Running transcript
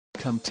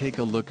Come take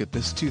a look at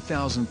this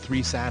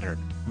 2003 Saturn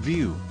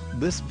VUE.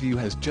 This VUE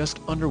has just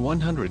under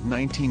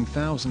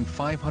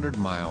 119,500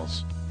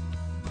 miles.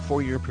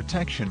 For your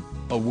protection,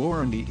 a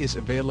warranty is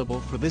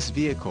available for this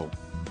vehicle.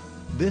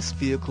 This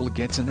vehicle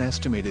gets an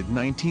estimated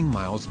 19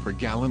 miles per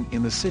gallon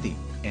in the city,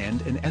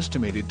 and an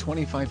estimated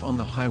 25 on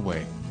the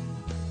highway.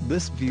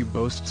 This VUE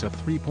boasts a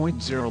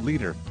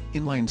 3.0-liter,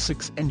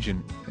 inline-six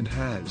engine, and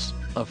has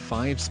a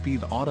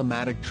 5-speed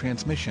automatic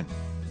transmission.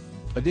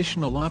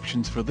 Additional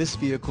options for this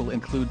vehicle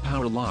include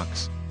power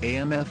locks,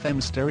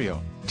 AM/FM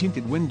stereo,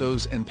 tinted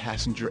windows and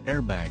passenger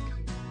airbag.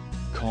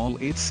 Call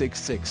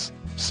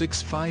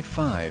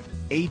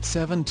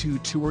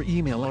 866-655-8722 or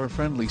email our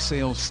friendly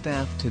sales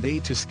staff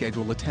today to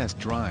schedule a test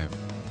drive.